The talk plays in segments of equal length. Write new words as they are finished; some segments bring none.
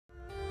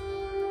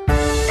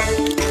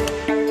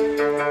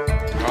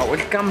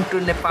Welcome to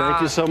Nepal.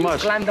 Thank you so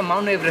much. You climb the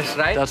Mount Everest,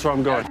 right? That's where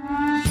I'm going.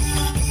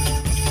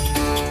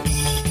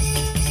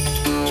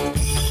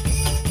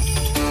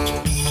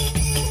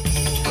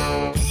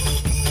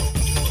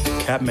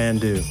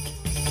 Kathmandu.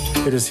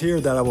 It is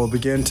here that I will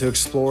begin to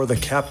explore the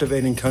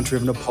captivating country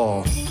of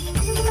Nepal.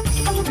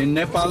 In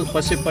Nepal,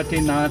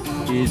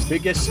 Pashupatinath is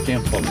biggest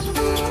temple.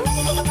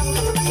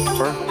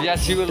 Yeah,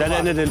 she will. That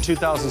ended in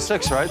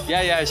 2006, right?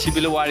 Yeah, she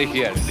will work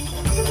here.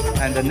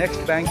 And the next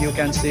bank, you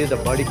can see the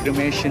body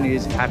cremation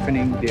is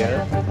happening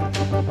there.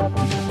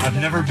 I've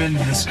never been to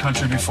this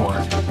country before.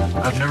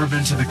 I've never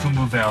been to the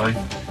Khumbu Valley.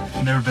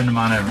 I've never been to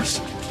Mount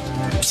Everest.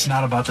 It's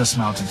not about this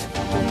mountain.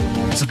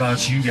 It's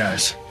about you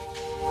guys.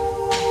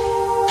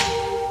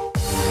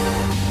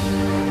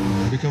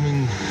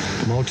 Becoming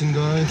a mountain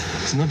guide,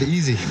 it's not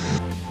easy.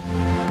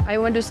 I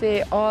want to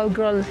say, all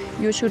girls,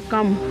 you should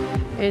come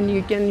and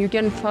you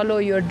can follow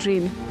your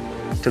dream.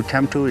 Till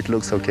Camp 2, it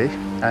looks okay.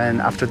 And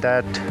after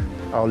that,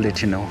 I'll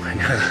let you know.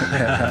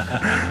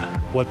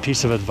 What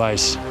piece of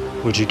advice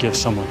would you give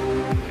someone?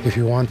 If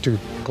you want to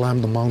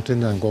climb the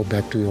mountain and go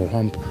back to your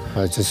home,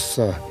 just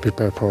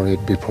prepare for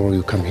it before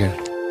you come here.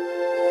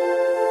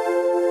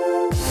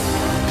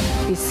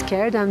 Be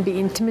scared and be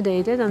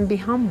intimidated and be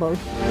humble.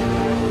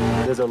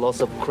 There's a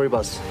lot of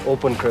crevasse,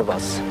 open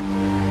crevasse.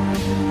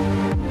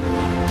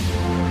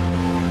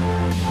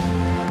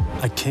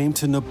 I came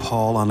to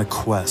Nepal on a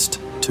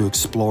quest to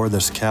explore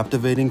this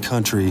captivating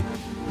country,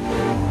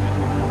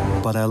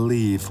 but I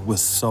leave with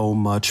so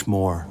much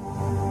more.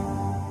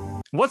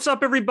 What's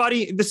up,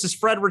 everybody? This is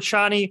Fred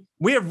Richani.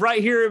 We have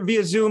right here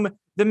via Zoom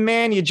the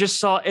man you just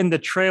saw in the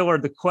trailer,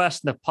 The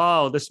Quest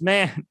Nepal. This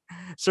man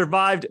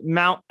survived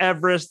Mount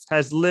Everest,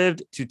 has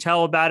lived to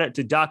tell about it,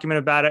 to document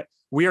about it.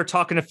 We are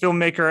talking to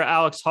filmmaker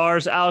Alex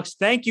Harz. Alex,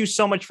 thank you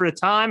so much for the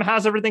time.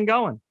 How's everything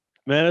going?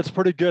 Man, it's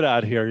pretty good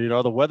out here. You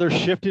know, the weather's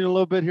shifting a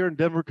little bit here in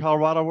Denver,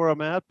 Colorado, where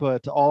I'm at,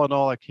 but all in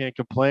all, I can't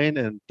complain.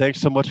 And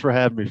thanks so much for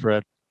having me,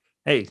 Fred.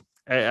 Hey,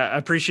 I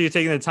appreciate you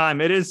taking the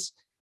time. It is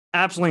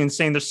absolutely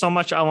insane. There's so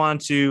much I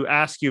want to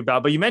ask you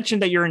about, but you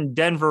mentioned that you're in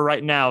Denver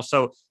right now.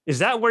 So is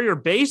that where you're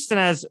based? And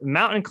has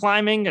mountain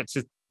climbing,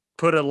 to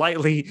put it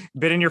lightly,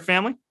 been in your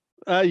family?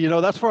 You know,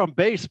 that's where I'm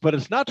based, but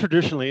it's not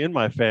traditionally in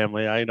my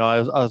family. I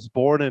was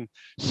born in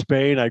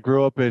Spain. I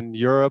grew up in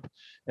Europe.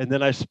 And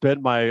then I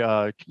spent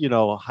my,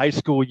 high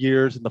school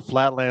years in the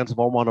flatlands of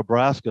Omaha,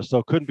 Nebraska.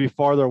 So couldn't be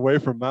farther away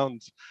from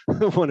mountains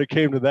when it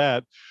came to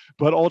that.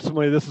 But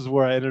ultimately, this is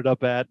where I ended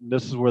up at. And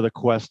this is where the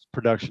Quest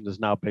production is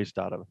now based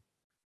out of.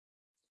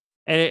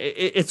 And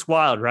it's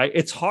wild, right?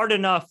 It's hard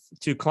enough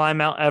to climb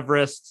Mount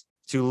Everest,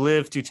 to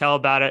live, to tell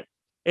about it.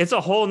 It's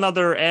a whole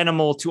nother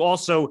animal to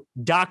also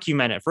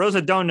document it. For those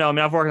that don't know, I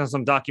mean, I've worked on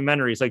some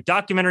documentaries. Like,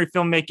 documentary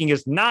filmmaking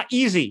is not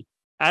easy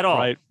at all.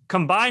 Right.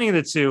 Combining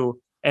the two,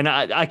 and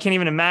I can't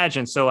even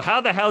imagine. So how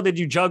the hell did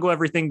you juggle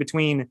everything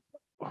between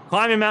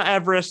climbing Mount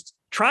Everest,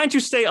 trying to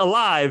stay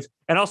alive,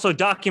 and also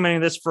documenting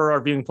this for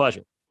our viewing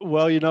pleasure?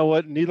 Well, you know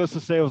what? Needless to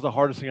say, it was the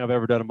hardest thing I've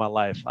ever done in my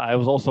life. I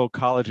was also a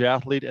college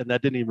athlete, and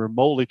that didn't even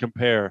remotely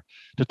compare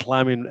to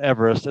climbing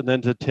Everest. And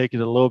then to take it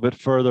a little bit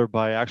further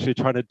by actually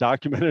trying to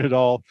document it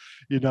all,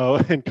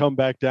 and come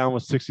back down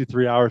with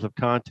 63 hours of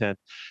content.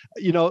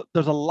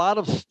 There's a lot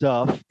of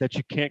stuff that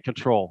you can't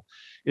control.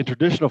 In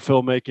traditional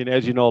filmmaking,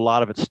 as you know, a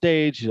lot of it's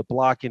staged, the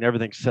blocking,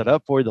 everything's set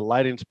up for you. The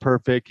lighting's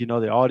perfect,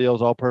 the audio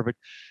is all perfect.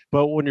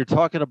 But when you're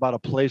talking about a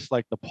place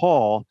like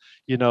Nepal,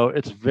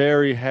 it's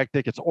very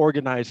hectic. It's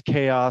organized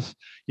chaos,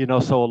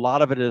 so a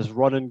lot of it is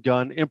run and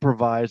gun,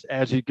 improvise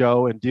as you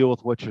go and deal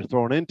with what you're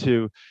thrown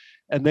into.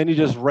 And then you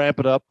just ramp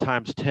it up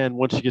times 10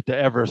 once you get to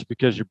Everest,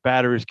 because your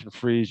batteries can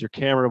freeze, your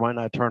camera might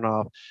not turn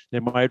off,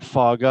 they might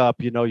fog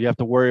up, you have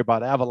to worry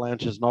about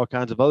avalanches and all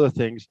kinds of other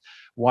things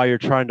while you're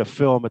trying to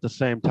film at the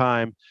same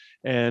time,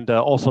 and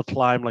also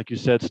climb, like you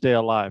said, stay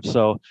alive.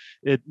 So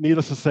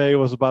needless to say, it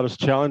was about as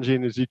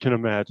challenging as you can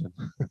imagine.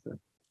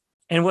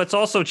 And what's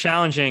also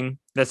challenging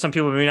that some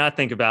people may not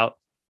think about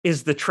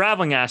is the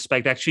traveling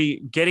aspect,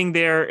 actually getting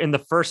there in the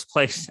first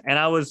place. And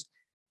I was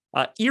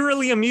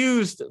eerily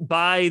amused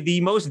by the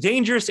most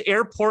dangerous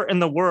airport in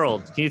the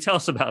world. Can you tell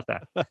us about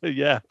that?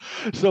 Yeah.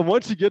 So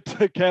once you get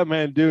to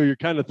Kathmandu, you're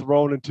kind of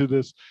thrown into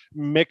this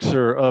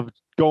mixer of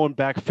going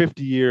back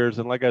 50 years.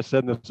 And like I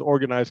said, this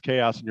organized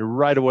chaos, and you're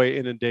right away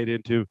inundated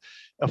into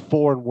a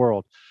foreign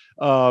world.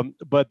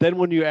 But then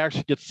when you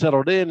actually get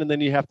settled in, and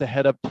then you have to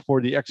head up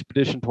for the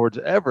expedition towards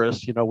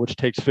Everest, which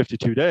takes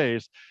 52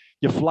 days,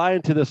 you fly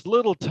into this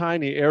little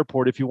tiny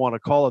airport, if you want to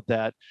call it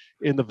that,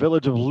 in the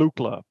village of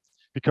Lukla,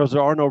 because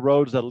there are no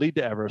roads that lead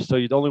to Everest. So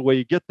the only way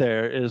you get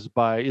there is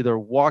by either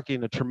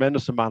walking a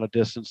tremendous amount of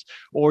distance,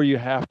 or you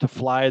have to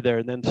fly there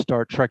and then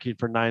start trekking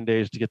for 9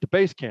 days to get to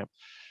base camp.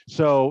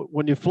 So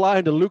when you fly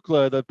into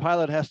Lukla, the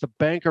pilot has to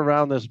bank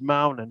around this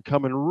mountain and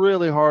come in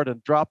really hard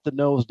and drop the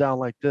nose down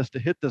like this to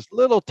hit this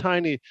little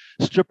tiny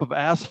strip of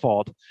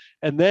asphalt.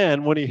 And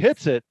then when he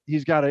hits it,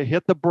 he's got to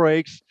hit the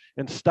brakes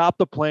and stop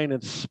the plane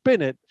and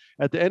spin it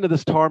at the end of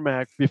this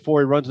tarmac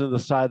before he runs into the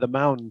side of the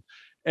mountain.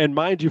 And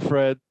mind you,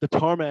 Fred, the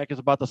tarmac is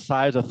about the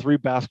size of 3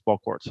 basketball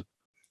courts.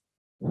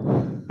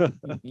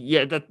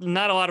 Yeah,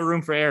 not a lot of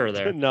room for error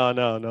there. No.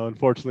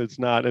 Unfortunately, it's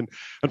not. And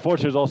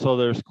unfortunately,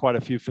 there's quite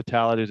a few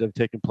fatalities that have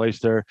taken place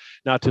there.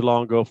 Not too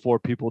long ago, 4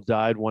 people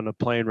died when a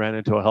plane ran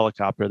into a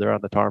helicopter there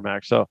on the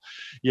tarmac. So,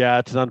 yeah,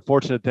 it's an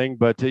unfortunate thing.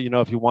 But,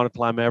 if you want to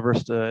climb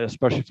Everest,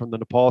 especially from the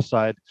Nepal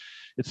side,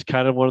 it's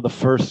kind of one of the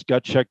first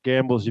gut check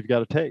gambles you've got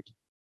to take.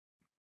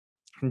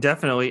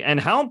 Definitely. And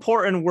how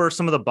important were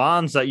some of the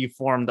bonds that you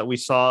formed that we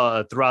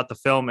saw throughout the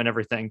film and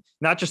everything?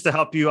 Not just to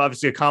help you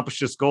obviously accomplish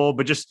this goal,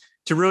 but just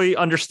to really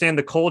understand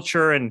the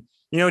culture and,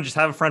 just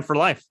have a friend for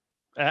life.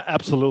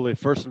 Absolutely.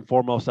 First and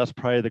foremost, that's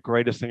probably the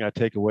greatest thing I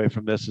take away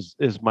from this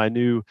is my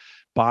new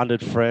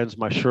bonded friends,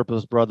 my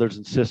Sherpas brothers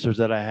and sisters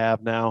that I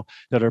have now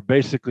that are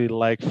basically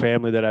like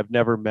family that I've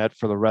never met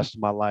for the rest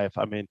of my life.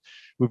 I mean,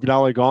 we've not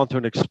only gone through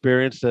an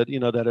experience that,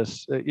 that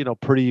is,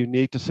 pretty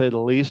unique to say the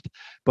least,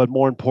 but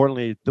more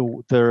importantly,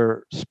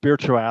 their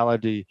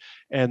spirituality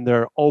and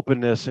their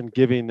openness and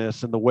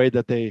givingness and the way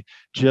that they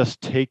just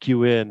take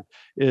you in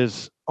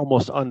is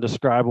almost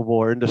undescribable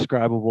or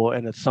indescribable.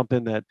 And it's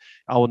something that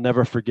I will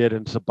never forget.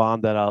 And it's a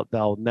bond that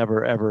I'll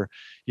never, ever,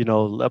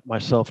 let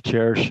myself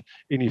cherish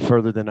any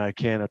further than I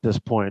can at this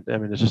point. I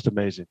mean, it's just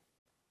amazing.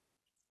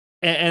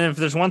 And if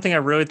there's one thing I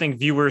really think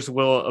viewers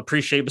will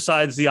appreciate,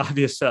 besides the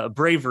obvious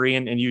bravery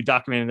and you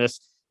documenting this,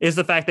 is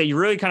the fact that you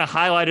really kind of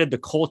highlighted the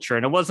culture.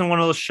 And it wasn't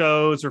one of those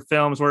shows or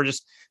films where it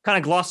just kind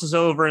of glosses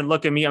over and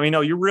look at me. I mean,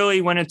 no, you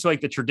really went into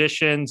like the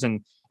traditions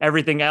and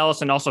everything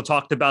else, and also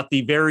talked about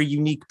the very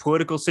unique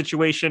political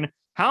situation.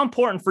 How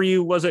important for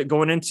you was it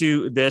going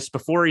into this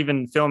before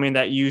even filming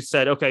that you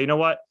said, okay, you know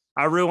what?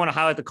 I really want to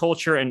highlight the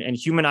culture and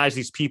humanize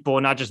these people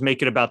and not just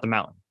make it about the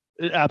mountain.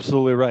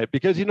 Absolutely right.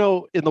 Because, in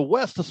the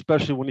West,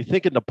 especially when you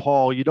think of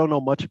Nepal, you don't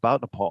know much about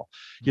Nepal.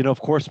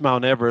 Of course,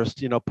 Mount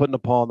Everest, put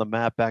Nepal on the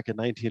map back in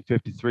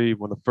 1953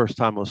 when the first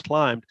time it was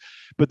climbed.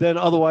 But then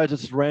otherwise,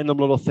 it's random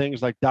little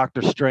things like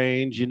Doctor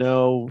Strange,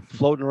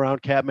 floating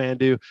around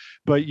Kathmandu.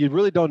 But you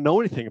really don't know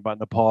anything about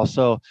Nepal.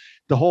 So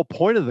the whole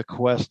point of the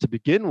quest to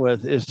begin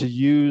with is to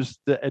use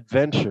the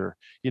adventure,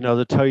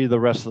 to tell you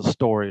the rest of the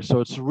story. So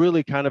it's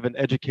really kind of an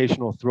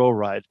educational thrill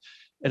ride.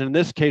 And in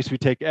this case, we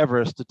take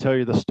Everest to tell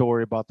you the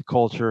story about the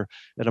culture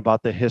and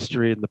about the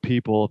history and the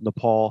people of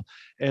Nepal.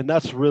 And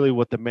that's really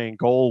what the main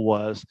goal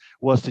was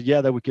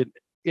that we could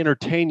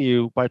entertain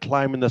you by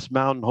climbing this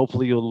mountain.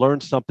 Hopefully you'll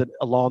learn something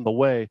along the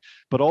way,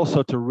 but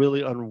also to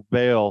really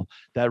unveil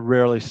that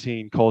rarely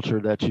seen culture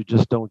that you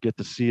just don't get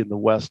to see in the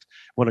West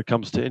when it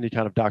comes to any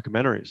kind of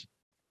documentaries.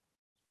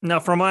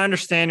 Now, from what I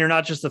understand, you're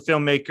not just a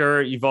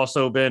filmmaker. You've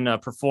also been a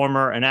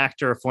performer, an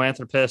actor, a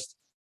philanthropist.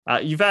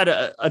 You've had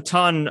a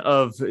ton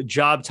of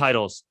job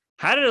titles.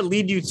 How did it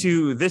lead you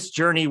to this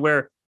journey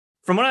where,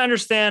 from what I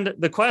understand,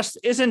 the quest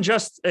isn't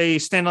just a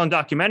standalone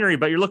documentary,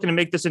 but you're looking to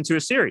make this into a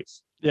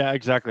series? Yeah,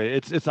 exactly.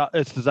 It's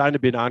designed to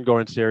be an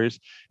ongoing series,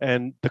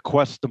 and the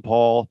quest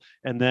Nepal,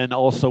 and then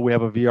also we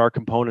have a VR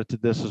component to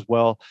this as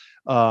well.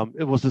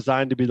 It was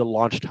designed to be the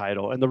launch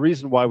title, and the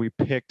reason why we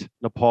picked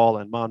Nepal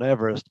and Mount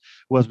Everest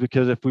was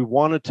because if we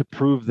wanted to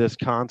prove this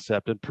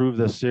concept and prove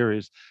this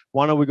series,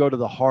 why don't we go to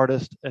the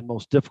hardest and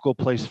most difficult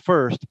place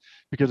first?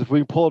 Because if we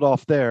can pull it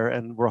off there,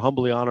 and we're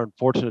humbly honored and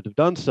fortunate to have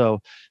done so,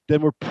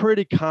 then we're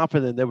pretty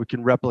confident that we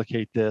can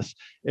replicate this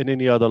in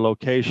any other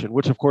location,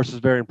 which of course is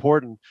very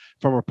important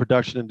from a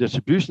production and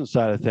distribution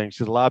side of things.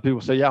 Because a lot of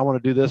people say, yeah, I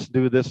want to do this,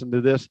 do this, and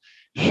do this.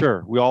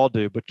 Sure, we all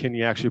do, but can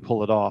you actually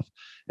pull it off?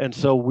 And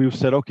so we've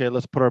said, okay,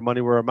 let's put our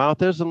money where our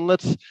mouth is, and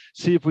let's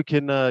see if we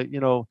can,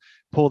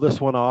 pull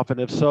this one off. And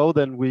if so,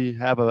 then we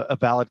have a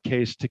valid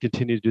case to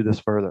continue to do this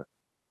further.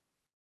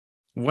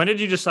 When did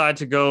you decide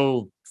to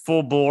go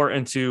full bore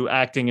into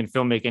acting and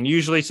filmmaking?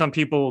 Usually some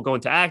people will go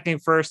into acting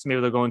first, maybe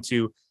they'll go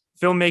into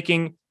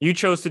filmmaking. You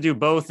chose to do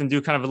both and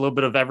do kind of a little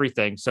bit of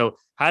everything. So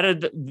how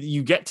did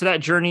you get to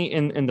that journey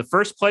in the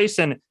first place?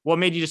 And what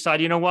made you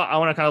decide, I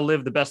want to kind of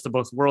live the best of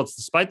both worlds,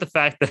 despite the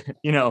fact that,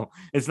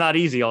 it's not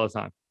easy all the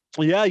time?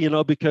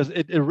 Yeah, because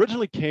it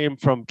originally came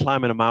from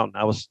climbing a mountain.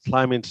 I was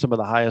climbing some of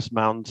the highest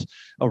mountains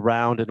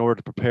around in order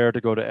to prepare to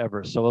go to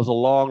Everest. So it was a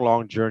long,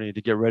 long journey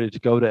to get ready to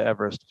go to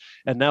Everest.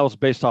 And that was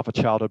based off a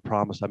childhood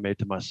promise I made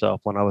to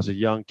myself when I was a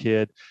young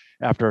kid.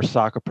 After a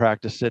soccer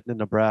practice sitting in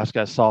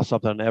Nebraska, I saw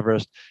something on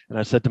Everest, and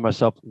I said to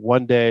myself,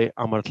 one day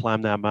I'm going to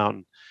climb that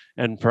mountain.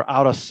 And for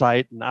out of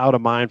sight and out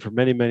of mind for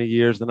many, many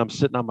years, then I'm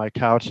sitting on my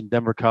couch in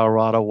Denver,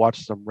 Colorado,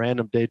 watching some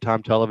random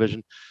daytime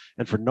television.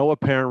 And for no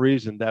apparent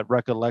reason, that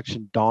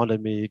recollection dawned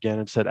on me again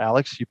and said,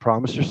 Alex, you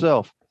promised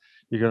yourself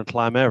you're going to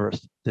climb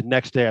Everest. The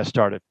next day I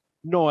started.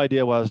 No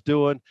idea what I was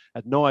doing. I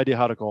had no idea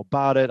how to go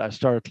about it. I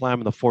started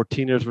climbing the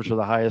 14ers, which are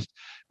the highest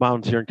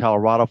mountains here in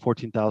Colorado,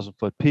 14,000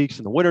 foot peaks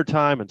in the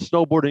wintertime, and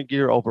snowboarding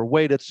gear,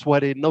 overweighted,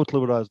 sweaty, no clue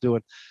what I was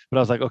doing. But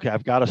I was like, okay,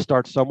 I've got to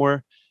start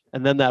somewhere.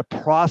 And then that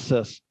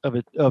process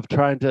of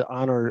trying to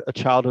honor a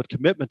childhood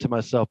commitment to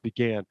myself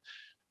began.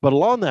 But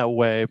along that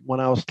way, when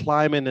I was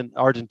climbing in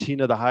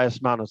Argentina, the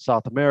highest mountain in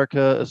South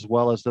America, as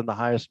well as then the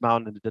highest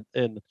mountain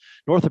in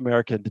North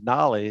America, in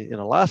Denali in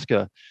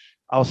Alaska,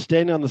 I was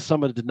standing on the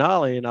summit of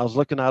Denali, and I was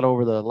looking out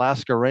over the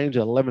Alaska Range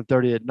at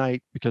 11:30 at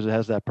night because it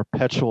has that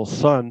perpetual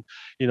sun,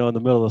 in the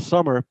middle of the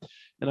summer.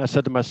 And I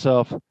said to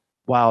myself,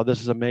 wow,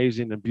 this is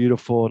amazing and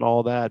beautiful and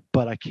all that,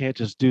 but I can't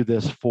just do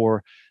this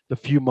for the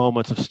few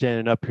moments of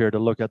standing up here to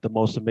look at the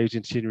most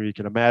amazing scenery you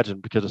can imagine,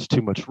 because it's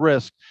too much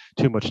risk,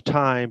 too much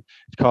time,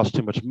 it costs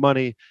too much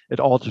money, it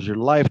alters your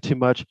life too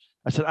much.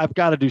 I said, I've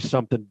got to do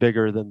something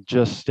bigger than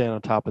just stand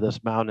on top of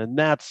this mountain. And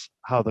that's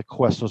how the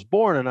quest was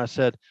born. And I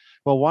said,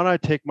 well, why don't I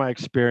take my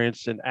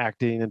experience in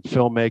acting and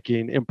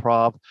filmmaking,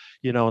 improv,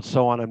 and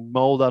so on, and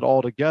mold that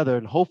all together.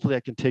 And hopefully I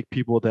can take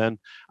people then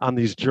on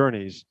these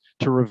journeys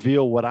to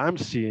reveal what I'm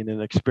seeing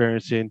and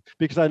experiencing,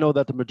 because I know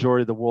that the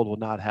majority of the world will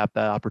not have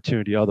that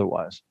opportunity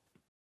otherwise.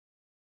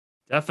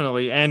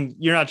 Definitely. And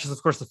you're not just,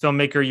 of course, the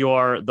filmmaker, you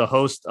are the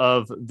host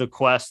of The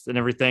Quest and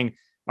everything.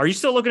 Are you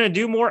still looking to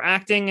do more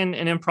acting and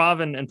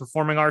improv and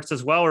performing arts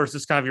as well? Or is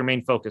this kind of your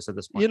main focus at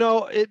this point?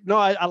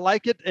 I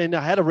like it. And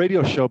I had a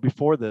radio show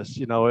before this,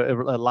 a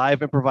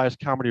live improvised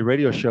comedy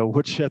radio show,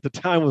 which at the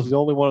time was the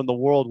only one in the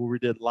world where we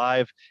did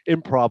live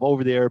improv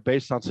over the air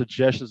based on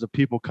suggestions of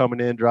people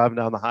coming in, driving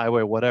down the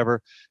highway, whatever,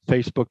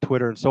 Facebook,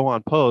 Twitter, and so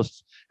on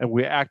posts. And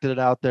we acted it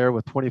out there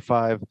with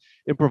 25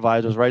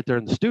 improvisers right there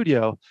in the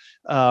studio.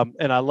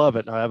 And I love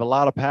it. I have a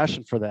lot of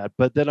passion for that.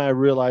 But then I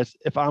realized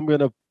if I'm going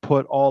to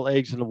put all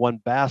eggs into one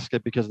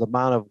basket, because the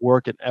amount of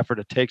work and effort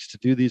it takes to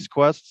do these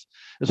quests,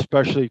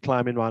 especially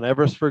climbing Mount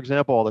Everest, for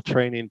example, all the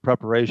training,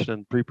 preparation,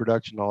 and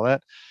pre-production, all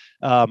that,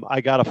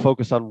 I got to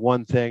focus on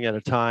one thing at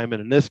a time.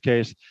 And in this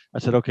case, I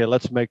said, okay,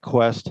 let's make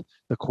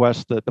the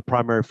quest the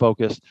primary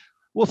focus.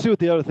 We'll see what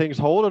the other things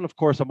hold. And of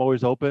course, I'm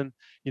always open,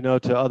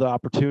 to other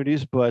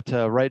opportunities. But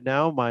right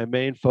now, my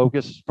main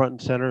focus front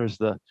and center is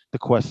the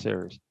Quest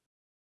series.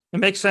 It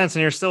makes sense.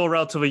 And you're still a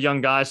relatively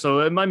young guy. So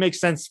it might make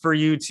sense for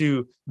you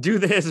to do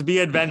this, be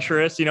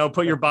adventurous,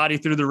 put your body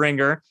through the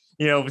ringer,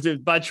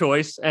 by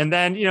choice. And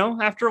then,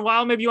 after a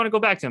while, maybe you want to go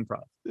back to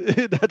improv.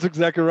 That's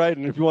exactly right.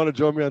 And if you want to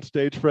join me on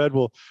stage, Fred,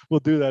 we'll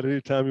do that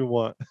anytime you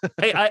want.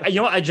 Hey,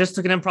 I just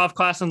took an improv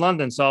class in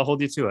London, so I'll hold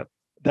you to it.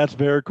 That's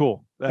very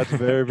cool. That's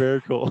very,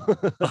 very cool.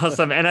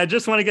 Awesome. And I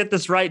just want to get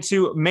this right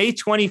too. May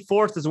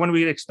 24th is when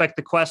we expect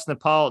The Quest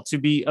Nepal to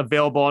be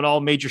available on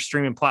all major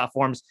streaming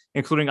platforms,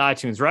 including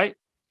iTunes, right?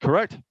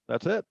 Correct.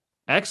 That's it.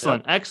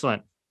 Excellent. Yeah.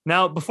 Excellent.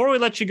 Now, before we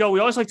let you go, we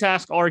always like to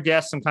ask our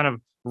guests some kind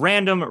of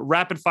random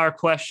rapid fire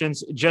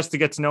questions just to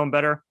get to know them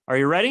better. Are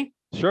you ready?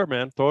 Sure,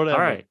 man. Throw it at me. All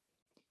right.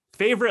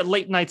 Favorite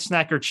late night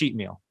snack or cheat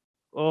meal?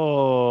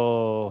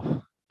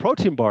 Oh,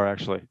 protein bar,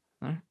 actually.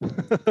 All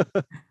right.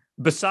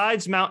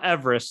 Besides Mount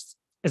Everest,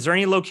 is there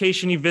any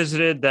location you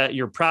visited that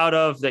you're proud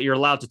of that you're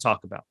allowed to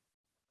talk about?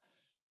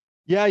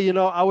 Yeah,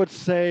 I would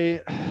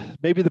say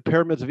maybe the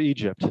pyramids of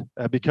Egypt,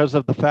 because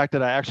of the fact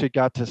that I actually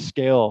got to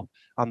scale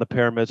on the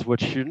pyramids,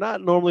 which you're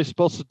not normally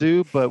supposed to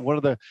do. But one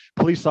of the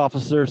police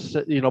officers,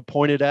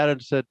 pointed at it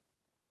and said,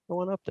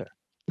 "Go on up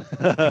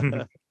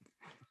there."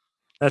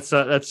 That's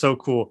so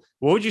cool.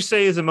 What would you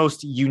say is the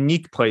most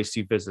unique place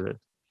you visited?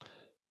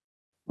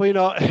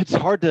 Well, it's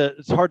hard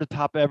to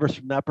top Everest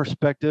from that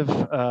perspective.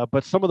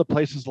 But some of the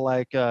places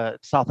like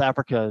South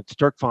Africa,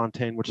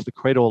 Sterkfontein, which is the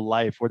cradle of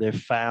life, where they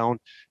found,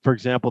 for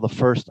example, the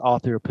first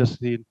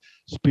Australopithecine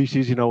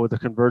species, with the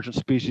convergent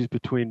species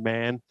between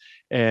man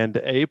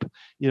and ape.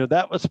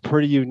 That was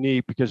pretty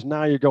unique, because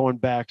now you're going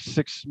back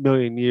 6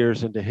 million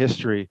years into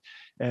history.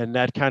 And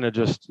that kind of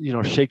just,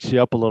 shakes you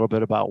up a little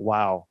bit about,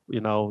 wow,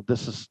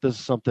 this is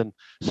something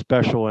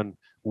special, and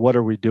what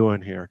are we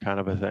doing here, kind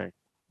of a thing.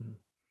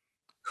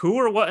 Who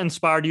or what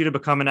inspired you to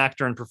become an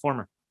actor and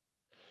performer?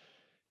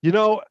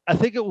 I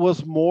think it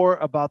was more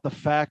about the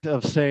fact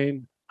of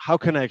saying, how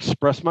can I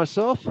express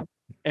myself?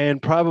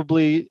 And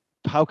probably,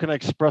 how can I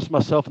express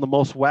myself in the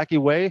most wacky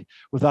way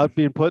without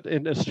being put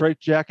in a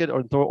straitjacket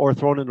or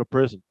thrown into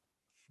prison?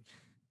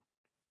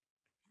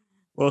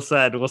 Well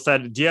said. Well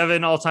said. Do you have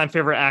an all-time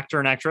favorite actor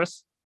and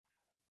actress?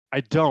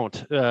 I don't,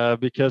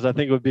 because I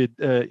think it would be,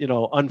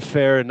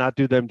 unfair and not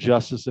do them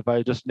justice if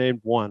I just named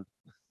one.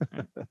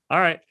 All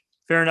right.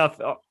 Fair enough.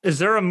 Is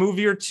there a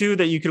movie or two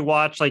that you could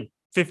watch like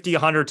 50,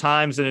 100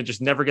 times and it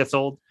just never gets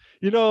old?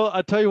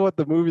 I tell you what,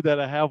 the movie that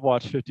I have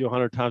watched 50,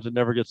 100 times, it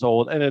never gets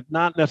old. And it's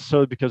not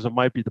necessarily because it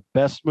might be the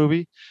best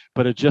movie,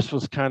 but it just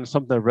was kind of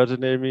something that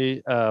resonated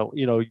me,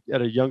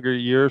 at a younger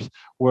years,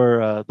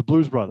 where the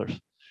Blues Brothers.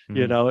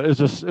 It was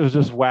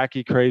just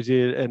wacky,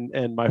 crazy.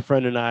 And my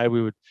friend and I,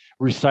 we would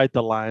recite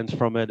the lines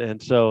from it.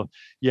 And so,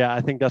 yeah, I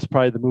think that's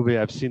probably the movie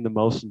I've seen the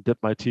most and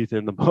dipped my teeth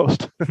in the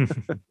most.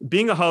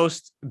 Being a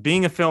host,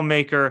 being a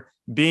filmmaker,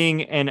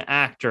 being an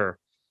actor,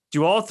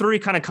 do all three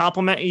kind of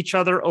complement each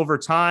other over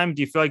time?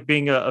 Do you feel like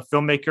being a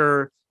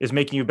filmmaker is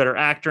making you a better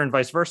actor and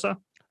vice versa?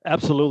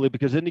 Absolutely,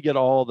 because then you get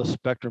all the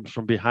spectrums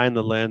from behind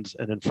the lens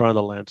and in front of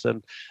the lens.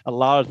 And a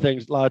lot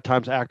of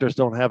times actors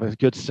don't have a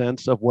good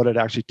sense of what it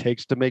actually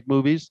takes to make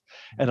movies.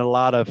 And a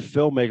lot of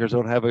filmmakers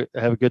don't have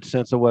a good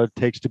sense of what it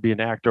takes to be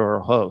an actor or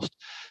a host.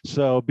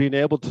 So being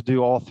able to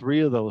do all three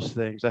of those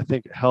things, I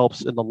think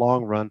helps in the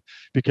long run,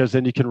 because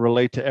then you can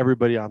relate to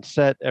everybody on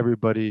set,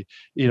 everybody,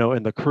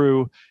 in the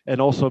crew,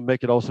 and also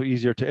make it also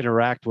easier to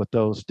interact with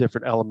those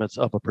different elements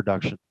of a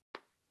production.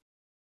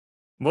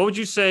 What would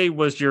you say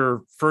was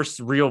your first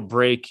real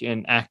break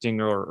in acting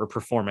or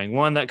performing?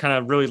 One that kind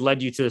of really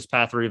led you to this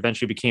path where you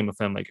eventually became a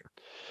filmmaker?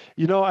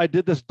 I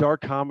did this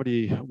dark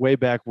comedy way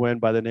back when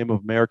by the name of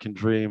American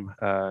Dream.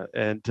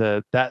 And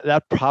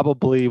that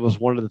probably was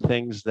one of the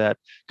things that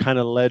kind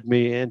of led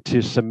me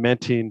into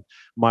cementing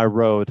my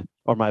road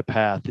or my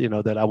path,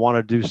 that I want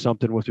to do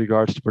something with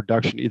regards to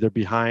production, either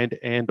behind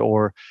and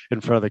or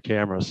in front of the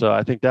camera. So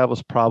I think that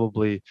was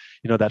probably,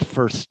 that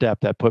first step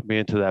that put me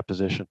into that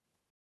position.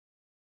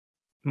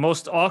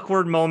 Most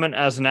awkward moment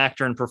as an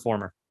actor and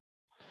performer?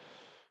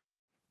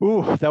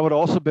 Ooh, that would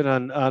also been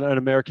on an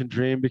American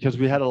Dream, because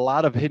we had a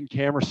lot of hidden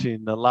camera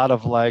scene, a lot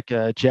of like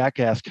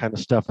jackass kind of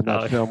stuff in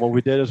that film. What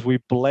we did is we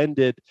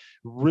blended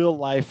real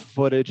life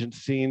footage and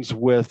scenes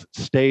with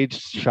stage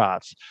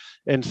shots.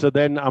 And so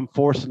then I'm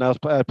forced, and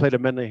I played a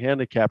mentally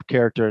handicapped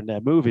character in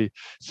that movie.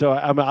 So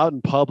I'm out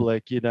in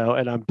public, and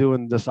I'm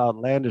doing this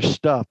outlandish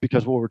stuff,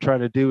 because what we're trying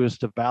to do is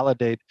to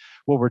validate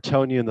what we're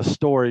telling you in the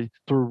story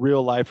through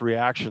real life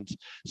reactions.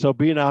 So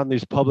being out in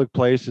these public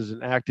places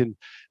and acting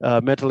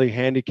mentally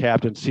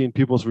handicapped and seeing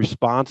people's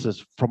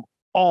responses from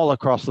all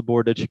across the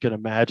board that you can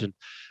imagine.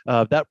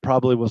 That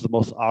probably was the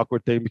most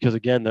awkward thing, because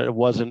again, it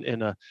wasn't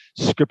in a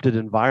scripted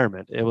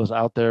environment. It was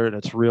out there and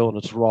it's real and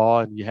it's raw,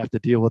 and you have to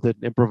deal with it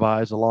and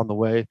improvise along the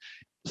way.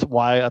 So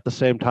why at the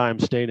same time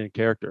staying in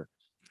character.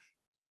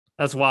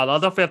 That's wild. I'll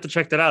definitely have to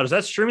check that out. Is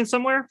that streaming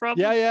somewhere?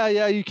 Probably. Yeah.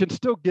 You can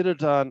still get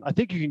it on. I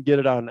think you can get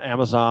it on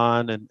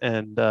Amazon,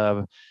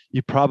 and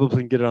you probably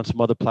can get it on some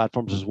other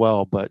platforms as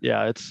well. But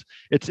yeah, it's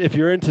if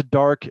you're into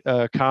dark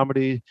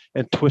comedy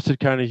and twisted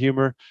kind of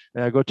humor,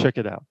 go check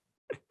it out.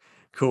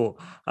 Cool.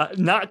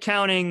 Not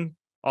counting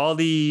all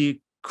the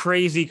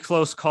crazy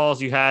close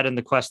calls you had in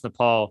the quest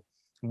Nepal,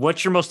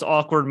 what's your most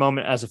awkward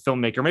moment as a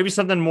filmmaker? Maybe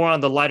something more on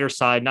the lighter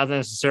side, not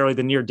necessarily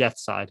the near death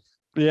side.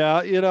 Yeah,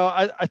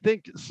 I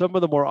think some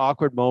of the more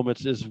awkward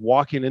moments is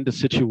walking into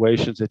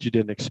situations that you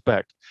didn't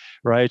expect,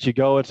 right? You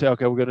go and say,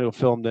 okay, we're going to go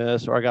film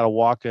this, or I got to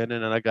walk in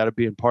and I got to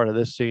be in part of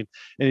this scene,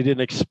 and you didn't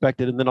expect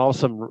it. And then all of a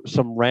sudden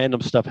some random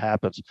stuff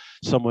happens.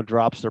 Someone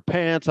drops their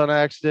pants on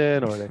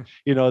accident,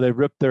 or they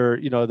rip their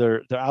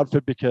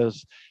outfit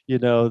because,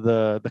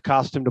 the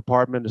costume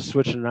department is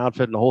switching an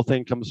outfit and the whole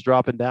thing comes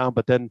dropping down.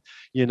 But then,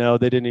 they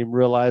didn't even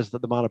realize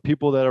that the amount of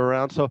people that are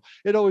around. So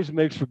it always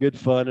makes for good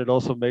fun. It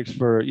also makes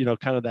for,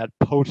 kind of that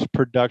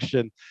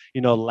post-production,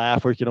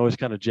 laugh where you can always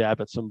kind of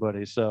jab at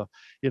somebody. So,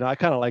 I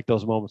kind of like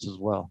those moments as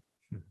well.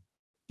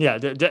 Yeah,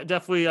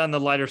 definitely on the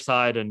lighter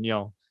side, and,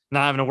 not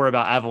having to worry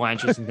about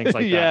avalanches and things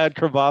like that. Yeah,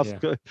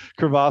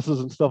 crevasses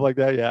and stuff like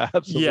that. Yeah,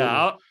 absolutely.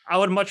 Yeah, I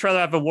would much rather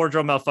have a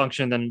wardrobe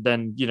malfunction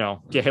than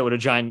get hit with a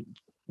giant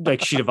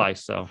sheet of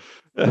ice. So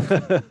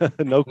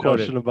no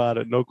question about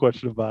it. No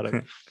question about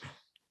it.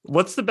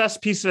 What's the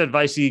best piece of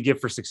advice you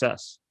give for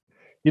success?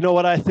 You know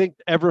what I think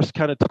Everest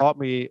kind of taught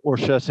me, or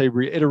should I say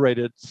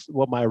reiterated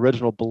what my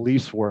original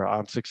beliefs were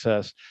on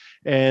success.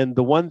 And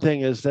the one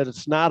thing is that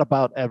it's not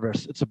about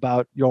Everest. It's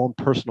about your own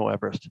personal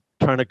Everest,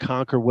 trying to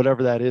conquer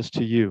whatever that is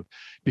to you,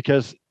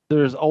 because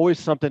there's always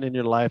something in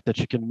your life that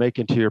you can make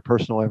into your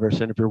personal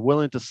Everest. And if you're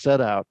willing to set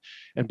out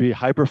and be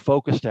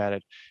hyper-focused at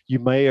it, you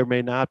may or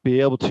may not be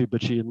able to,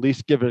 but you at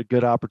least give it a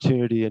good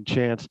opportunity and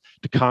chance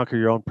to conquer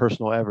your own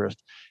personal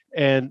Everest.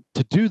 And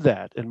to do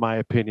that, in my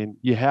opinion,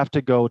 you have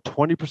to go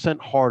 20%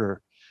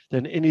 harder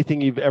than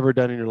anything you've ever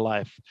done in your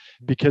life.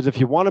 Because if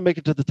you want to make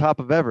it to the top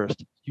of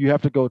Everest, you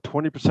have to go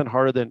 20%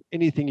 harder than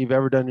anything you've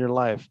ever done in your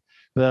life.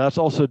 But that's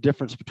also a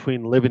difference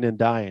between living and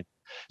dying.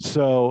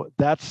 So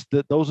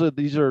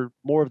these are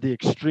more of the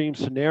extreme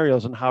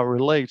scenarios and how it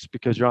relates,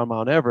 because you're on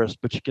Mount Everest,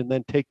 but you can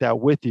then take that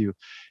with you,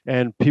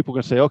 and people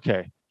can say,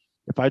 okay,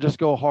 if I just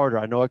go harder,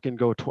 I know I can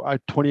go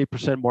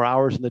 28% more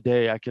hours in the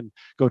day. I can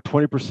go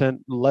 20%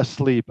 less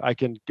sleep. I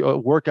can go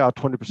work out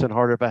 20%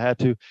 harder if I had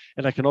to.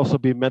 And I can also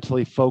be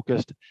mentally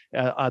focused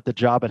at the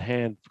job at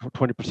hand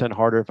 20%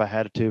 harder if I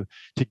had to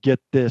get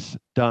this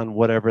done,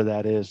 whatever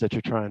that is that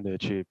you're trying to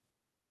achieve.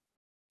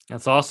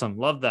 That's awesome.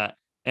 Love that.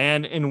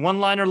 And in one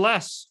line or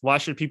less, why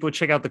should people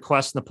check out the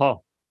Quest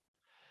Nepal?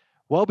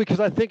 Well, because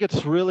I think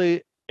it's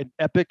really an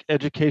epic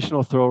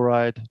educational thrill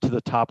ride to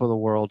the top of the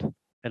world.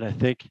 And I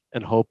think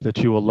and hope that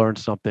you will learn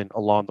something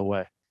along the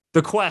way.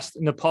 The Quest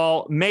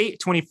Nepal, May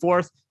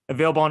 24th,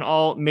 available on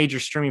all major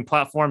streaming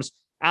platforms.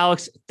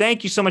 Alex,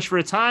 thank you so much for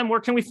your time. Where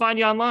can we find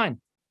you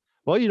online?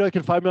 Well, you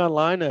can find me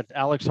online at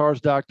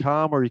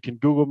alexharz.com, or you can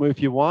Google me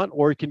if you want,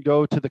 or you can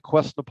go to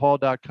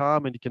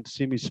thequestnepal.com and you can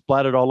see me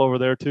splattered all over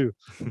there too.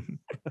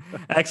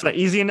 Excellent.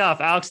 Easy enough.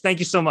 Alex, thank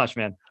you so much,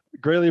 man.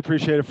 Greatly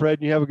appreciate it, Fred.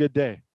 And you have a good day.